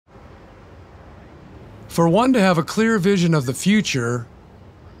For one to have a clear vision of the future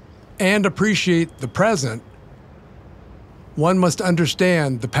and appreciate the present, one must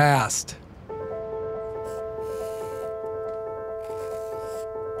understand the past.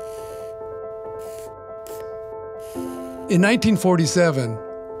 In 1947,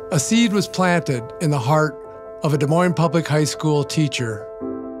 a seed was planted in the heart of a Des Moines Public High School teacher.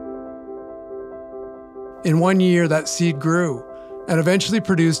 In 1 year, that seed grew and eventually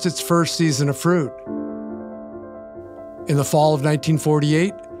produced its first season of fruit. In the fall of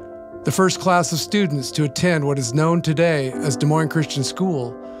 1948, the first class of students to attend what is known today as Des Moines Christian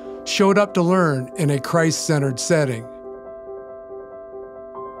School showed up to learn in a Christ-centered setting.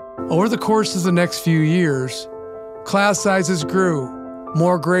 Over the course of the next few years, class sizes grew,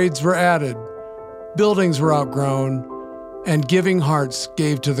 more grades were added, buildings were outgrown, and giving hearts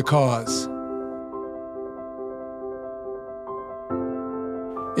gave to the cause.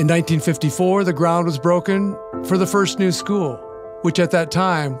 In 1954, the ground was broken for the first new school, which at that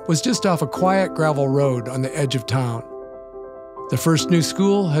time was just off a quiet gravel road on the edge of town. The first new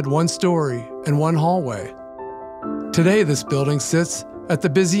school had one story and one hallway. Today, this building sits at the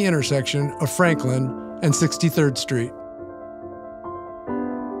busy intersection of Franklin and 63rd Street.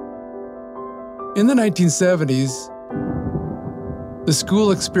 In the 1970s, the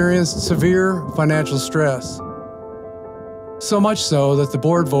school experienced severe financial stress. So much so that the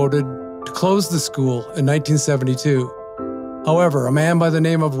board voted to close the school in 1972. However, a man by the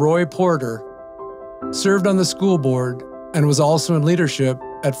name of Roy Porter served on the school board and was also in leadership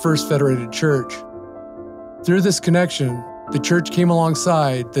at First Federated Church. Through this connection, the church came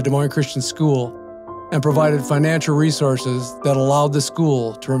alongside the Des Moines Christian School and provided financial resources that allowed the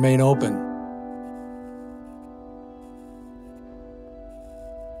school to remain open.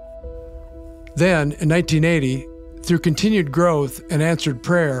 Then, in 1980, through continued growth and answered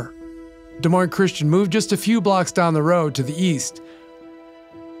prayer, Des Moines Christian moved just a few blocks down the road to the east,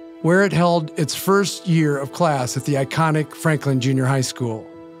 where it held its first year of class at the iconic Franklin Junior High School.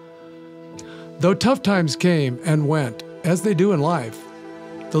 Though tough times came and went, as they do in life,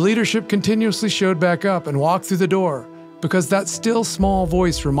 the leadership continuously showed back up and walked through the door because that still small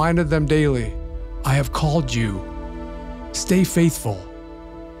voice reminded them daily, "I have called you. Stay faithful.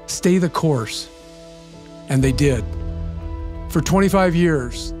 Stay the course." And they did. For 25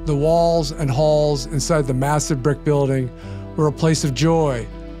 years, the walls and halls inside the massive brick building were a place of joy,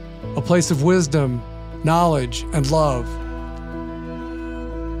 a place of wisdom, knowledge, and love.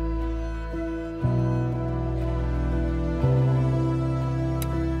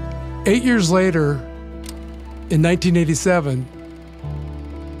 Eight years later, in 1987,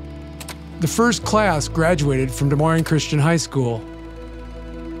 the first class graduated from Des Moines Christian High School.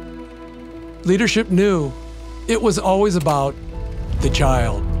 Leadership knew it was always about the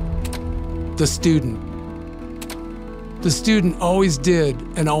child, the student. The student always did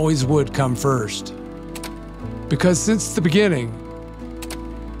and always would come first. Because since the beginning,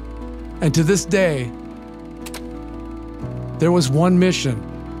 and to this day, there was one mission: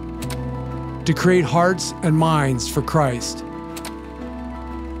 to create hearts and minds for Christ.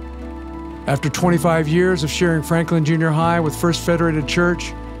 After 25 years of sharing Franklin Junior High with First Federated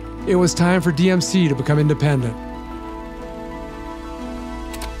Church, it was time for DMC to become independent.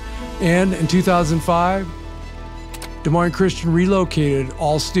 And in 2005, Des Moines Christian relocated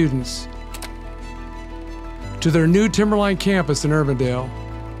all students to their new Timberline campus in Urbandale.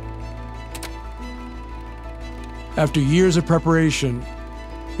 After years of preparation,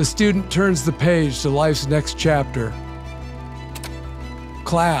 the student turns the page to life's next chapter.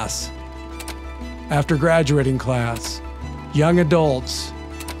 Class. After graduating class, young adults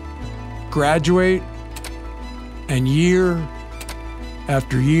graduate, and year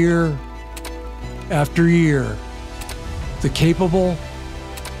after year after year, the capable,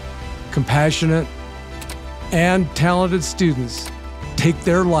 compassionate, and talented students take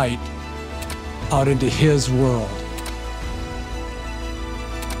their light out into His world.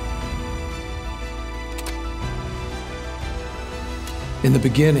 In the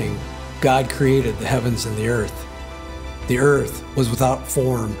beginning, God created the heavens and the earth. The earth was without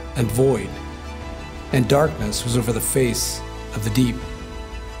form and void, and darkness was over the face of the deep.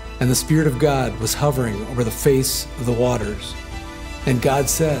 And the Spirit of God was hovering over the face of the waters. And God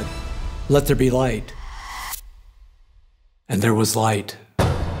said, "Let there be light." And there was light.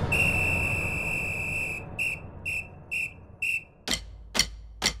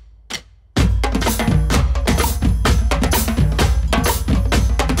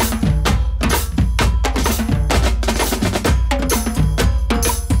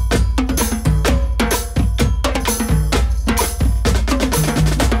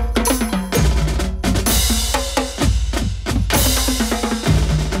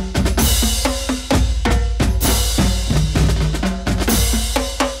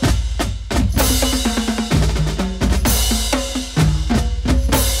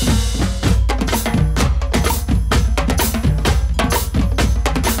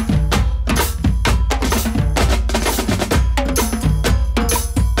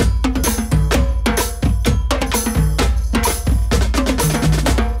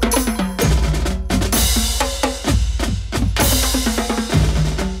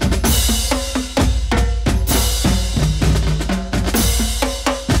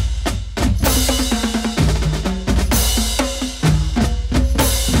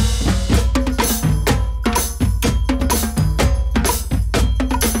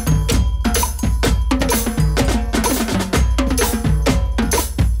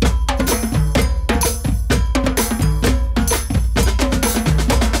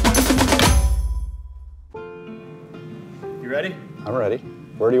 ready? I'm ready.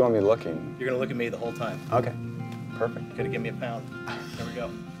 Where do you want me looking? You're gonna look at me the whole time. Okay, perfect. You're gonna give me a pound. There we go.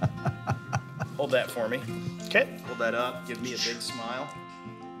 Hold that for me. Okay. Hold that up. Give me a big smile.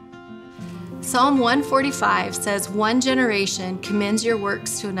 Psalm 145 says, "One generation commends your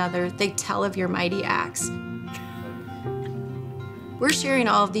works to another. They tell of your mighty acts." We're sharing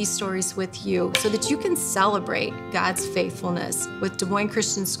all of these stories with you so that you can celebrate God's faithfulness with Des Moines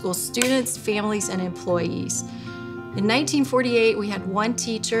Christian School students, families, and employees. In 1948, we had 1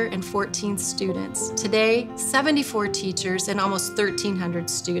 teacher and 14 students. Today, 74 teachers and almost 1,300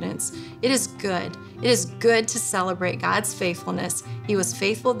 students. It is good. It is good to celebrate God's faithfulness. He was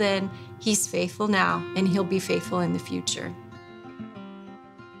faithful then, He's faithful now, and He'll be faithful in the future.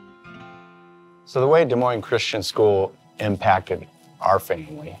 So the way Des Moines Christian School impacted our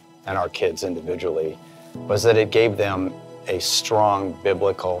family and our kids individually was that it gave them a strong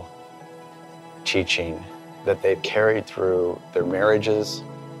biblical teaching that they've carried through their marriages,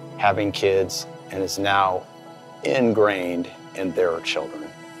 having kids, and is now ingrained in their children.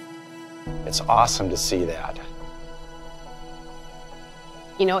 It's awesome to see that.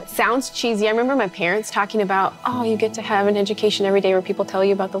 You know, it sounds cheesy. I remember my parents talking about, oh, you get to have an education every day where people tell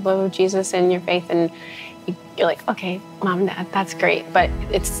you about the love of Jesus and your faith, and you're like, okay, Mom and Dad, that's great. But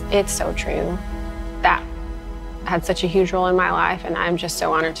it's so true. That had such a huge role in my life, and I'm just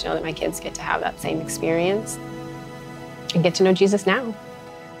so honored to know that my kids get to have that same experience and get to know Jesus now.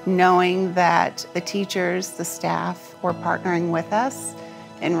 Knowing that the teachers, the staff were partnering with us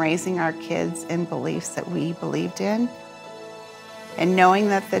in raising our kids in beliefs that we believed in, and knowing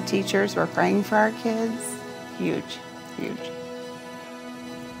that the teachers were praying for our kids, huge, huge.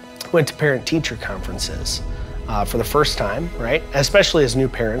 Went to parent-teacher conferences for the first time, right? Especially as new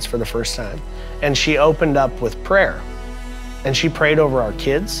parents for the first time. And she opened up with prayer. And she prayed over our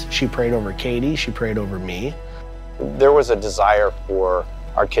kids, she prayed over Katie, she prayed over me. There was a desire for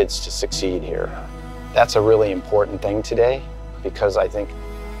our kids to succeed here. That's a really important thing today, because I think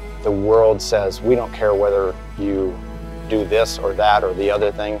the world says, we don't care whether you do this or that or the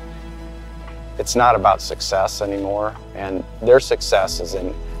other thing. It's not about success anymore, and their success is in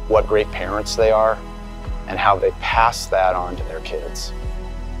what great parents they are and how they pass that on to their kids.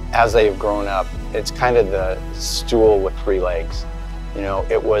 As they've grown up, it's kind of the stool with 3 legs. You know,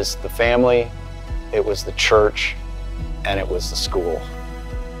 it was the family, it was the church, and it was the school.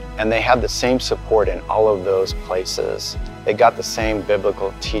 And they had the same support in all of those places. They got the same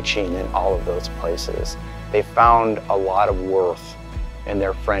biblical teaching in all of those places. They found a lot of worth in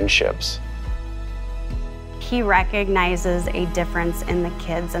their friendships. He recognizes a difference in the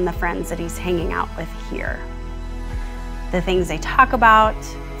kids and the friends that he's hanging out with here. The things they talk about,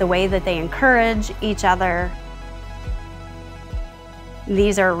 the way that they encourage each other.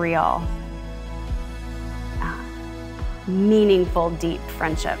 These are real, meaningful, deep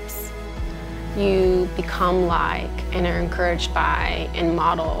friendships. You become like and are encouraged by and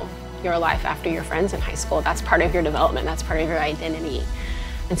model your life after your friends in high school. That's part of your development, that's part of your identity.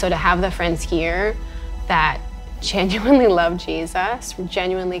 And so to have the friends here that genuinely loved Jesus,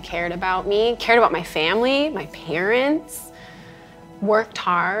 genuinely cared about me, cared about my family, my parents, worked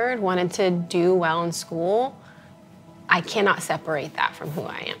hard, wanted to do well in school, I cannot separate that from who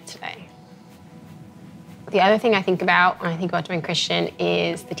I am today. The other thing I think about when I think about Des Moines Christian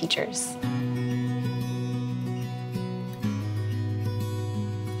is the teachers.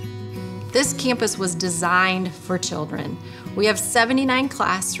 This campus was designed for children. We have 79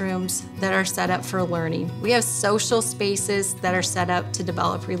 classrooms that are set up for learning. We have social spaces that are set up to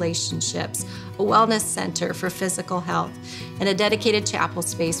develop relationships, a wellness center for physical health, and a dedicated chapel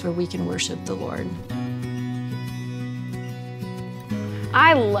space where we can worship the Lord.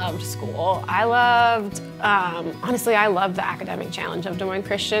 I loved school. I loved, honestly, I loved the academic challenge of Des Moines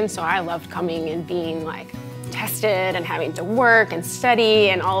Christian, so I loved coming and being like tested and having to work and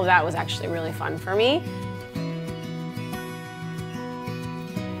study, and all of that was actually really fun for me.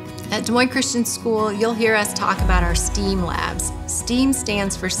 At Des Moines Christian School, you'll hear us talk about our STEAM labs. STEAM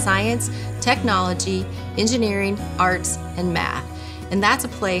stands for science, technology, engineering, arts, and math. And that's a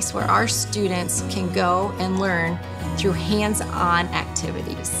place where our students can go and learn through hands-on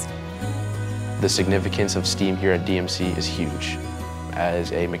activities. The significance of STEAM here at DMC is huge.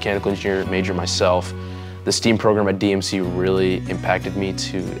 As a mechanical engineer major myself, the STEAM program at DMC really impacted me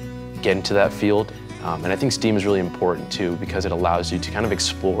to get into that field. And I think STEAM is really important too, because it allows you to kind of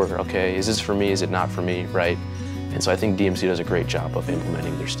explore, okay, is this for me, is it not for me, right? And so I think DMC does a great job of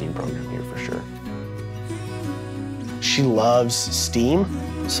implementing their STEAM program here for sure. She loves STEAM,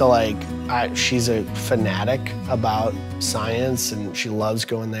 so like she's a fanatic about science and she loves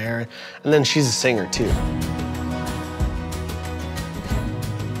going there. And then she's a singer too.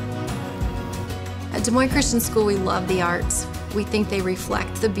 At Des Moines Christian School, we love the arts. We think they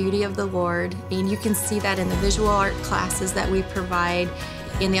reflect the beauty of the Lord, and you can see that in the visual art classes that we provide,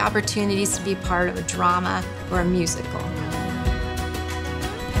 in the opportunities to be part of a drama or a musical.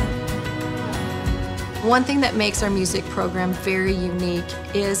 One thing that makes our music program very unique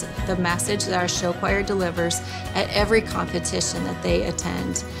is the message that our show choir delivers at every competition that they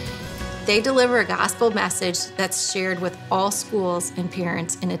attend. They deliver a gospel message that's shared with all schools and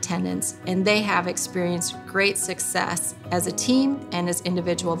parents in attendance, and they have experienced great success as a team and as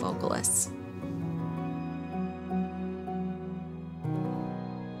individual vocalists.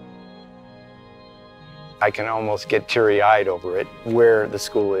 I can almost get teary-eyed over it, where the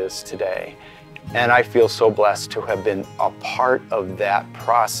school is today. And I feel so blessed to have been a part of that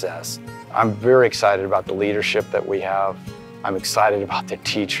process. I'm very excited about the leadership that we have. I'm excited about the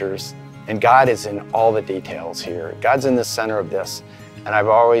teachers. And God is in all the details here. God's in the center of this. And I've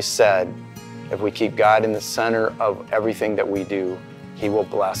always said, if we keep God in the center of everything that we do, He will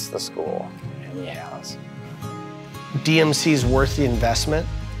bless the school, and He has. DMC is worth the investment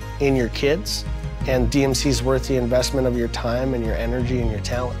in your kids, and DMC is worth the investment of your time and your energy and your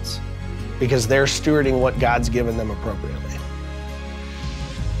talents, because they're stewarding what God's given them appropriately.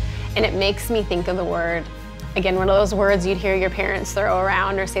 And it makes me think of the word, again, one of those words you'd hear your parents throw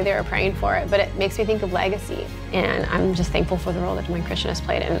around or say they were praying for it, but it makes me think of legacy. And I'm just thankful for the role that Des Moines Christian has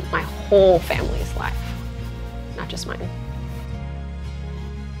played in my whole family's life, not just mine.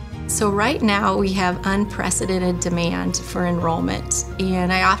 So right now we have unprecedented demand for enrollment,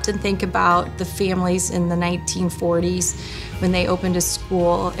 and I often think about the families in the 1940s when they opened a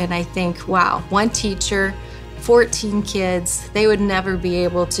school, and I think, wow, one teacher, 14 kids, they would never be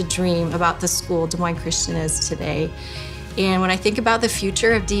able to dream about the school Des Moines Christian is today. And when I think about the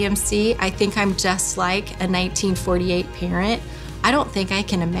future of DMC, I think I'm just like a 1948 parent. I don't think I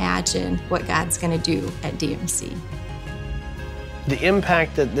can imagine what God's gonna do at DMC. The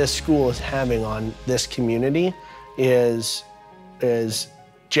impact that this school is having on this community is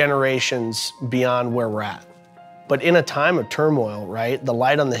generations beyond where we're at. But in a time of turmoil, right, the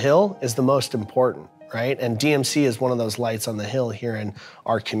light on the hill is the most important, right? And DMC is one of those lights on the hill here in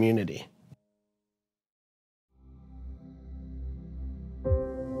our community.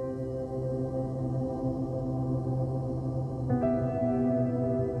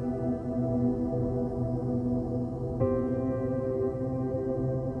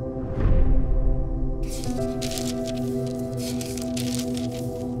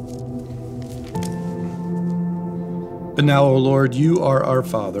 But now, O Lord, you are our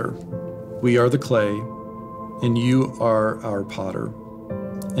Father, we are the clay, and you are our potter,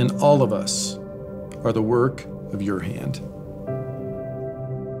 and all of us are the work of your hand.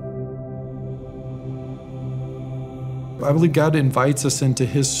 I believe God invites us into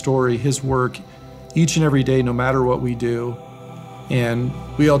His story, His work, each and every day, no matter what we do. And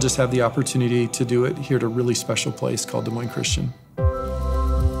we all just have the opportunity to do it here at a really special place called Des Moines Christian.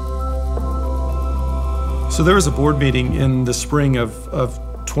 So there was a board meeting in the spring of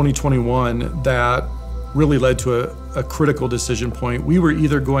 2021 that really led to a critical decision point. We were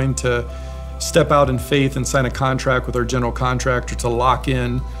either going to step out in faith and sign a contract with our general contractor to lock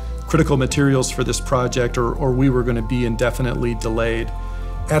in critical materials for this project, or we were going to be indefinitely delayed.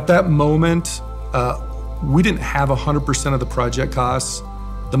 At that moment, we didn't have 100% of the project costs.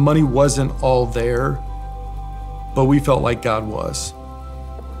 The money wasn't all there, but we felt like God was.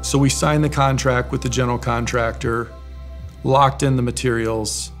 So we signed the contract with the general contractor, locked in the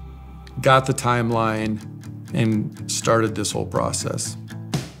materials, got the timeline, and started this whole process.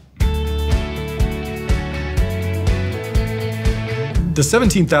 The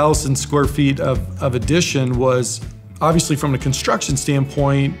 17,000 square feet of addition was obviously, from a construction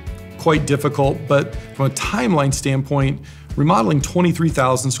standpoint, quite difficult, but from a timeline standpoint, remodeling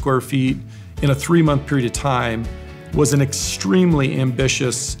 23,000 square feet in a 3-month period of time was an extremely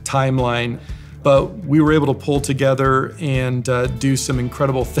ambitious timeline, but we were able to pull together and do some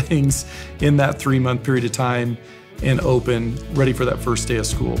incredible things in that 3-month period of time and open, ready for that first day of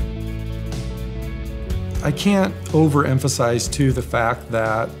school. I can't overemphasize too the fact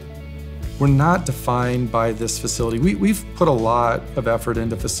that we're not defined by this facility. We've put a lot of effort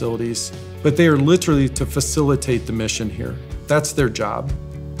into facilities, but they are literally to facilitate the mission here. That's their job.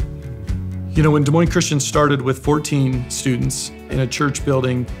 You know, when Des Moines Christian started with 14 students in a church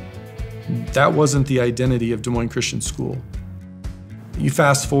building, that wasn't the identity of Des Moines Christian School. You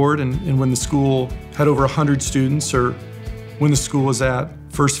fast forward, and when the school had over 100 students, or when the school was at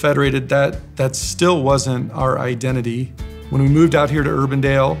First Federated, that still wasn't our identity. When we moved out here to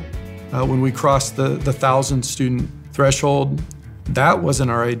Urbandale, when we crossed the 1,000 student threshold, that wasn't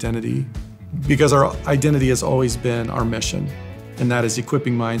our identity. because our identity has always been our mission, and that is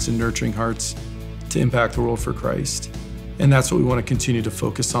equipping minds and nurturing hearts to impact the world for Christ. And that's what we want to continue to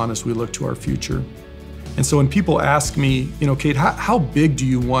focus on as we look to our future. And so when people ask me, Kate, how big do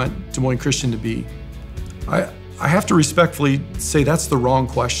you want Des Moines Christian to be? I have to respectfully say that's the wrong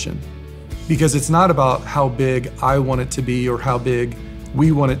question, because it's not about how big I want it to be or how big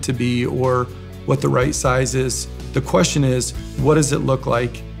we want it to be or what the right size is. The question is, what does it look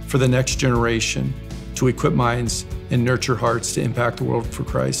like for the next generation to equip minds and nurture hearts to impact the world for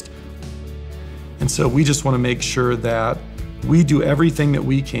Christ? And so we just want to make sure that we do everything that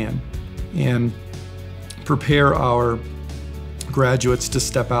we can and prepare our graduates to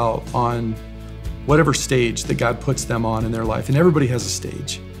step out on whatever stage that God puts them on in their life. And everybody has a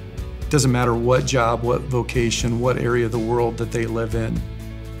stage. It doesn't matter what job, what vocation, what area of the world that they live in.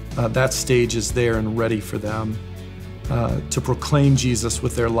 That stage is there and ready for them to proclaim Jesus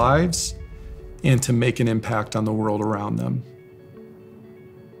with their lives and to make an impact on the world around them.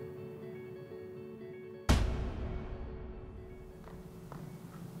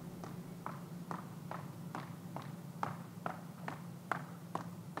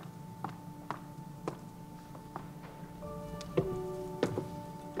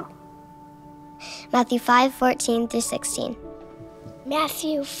 Matthew 5:14 through 16.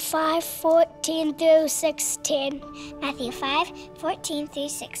 Matthew 5:14 through 16. Matthew 5:14 through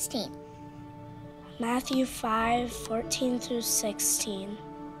 16. Matthew 5:14 through 16.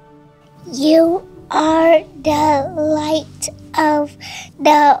 You are the light of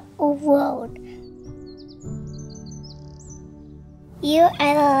the world. You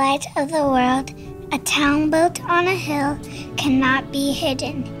are the light of the world. A town built on a hill cannot be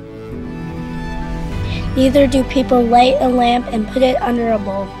hidden. Neither do people light a lamp and put it under a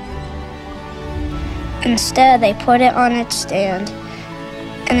bowl. Instead, they put it on its stand,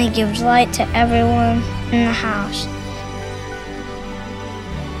 and it gives light to everyone in the house.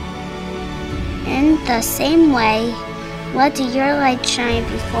 In the same way, let your light shine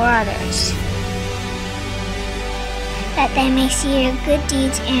before others, that they may see your good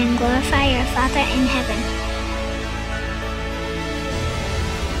deeds and glorify your Father in heaven.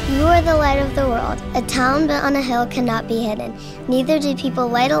 You are the light of the world. A town built on a hill cannot be hidden. Neither do people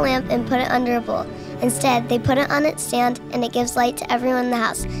light a lamp and put it under a bowl. Instead, they put it on its stand, and it gives light to everyone in the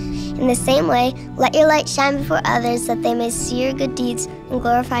house. In the same way, let your light shine before others, that they may see your good deeds and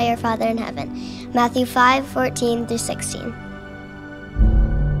glorify your Father in heaven. Matthew 5:14 through 16.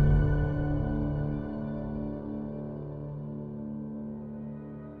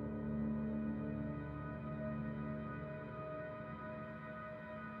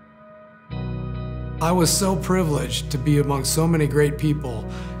 I was so privileged to be among so many great people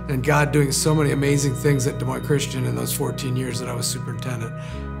and God doing so many amazing things at Des Moines Christian in those 14 years that I was superintendent.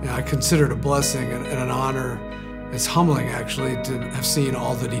 And I consider it a blessing and an honor. It's humbling, actually, to have seen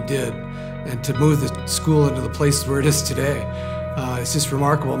all that he did and to move the school into the place where it is today. It's just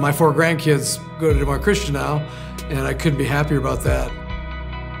remarkable. My 4 grandkids go to Des Moines Christian now, and I couldn't be happier about that.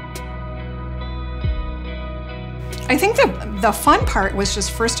 I think the fun part was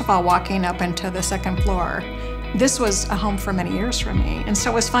just, first of all, walking up into the 2nd floor. This was a home for many years for me, and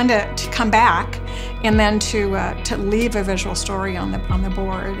so it was fun to come back and then to leave a visual story on the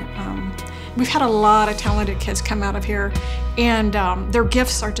board. We've had a lot of talented kids come out of here, and their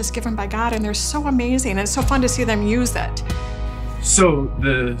gifts are just given by God, and they're so amazing, and it's so fun to see them use it. So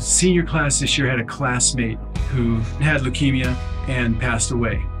the senior class this year had a classmate who had leukemia and passed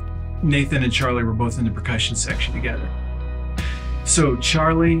away. Nathan and Charlie were both in the percussion section together. So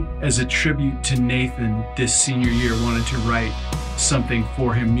Charlie, as a tribute to Nathan this senior year, wanted to write something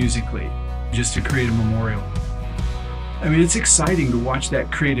for him musically, just to create a memorial. I mean, it's exciting to watch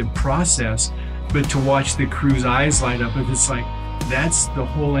that creative process, but to watch the crew's eyes light up, it's like, that's the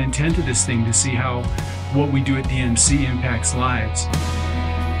whole intent of this thing, to see how what we do at DMC impacts lives.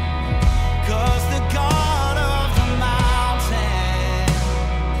 'Cause the God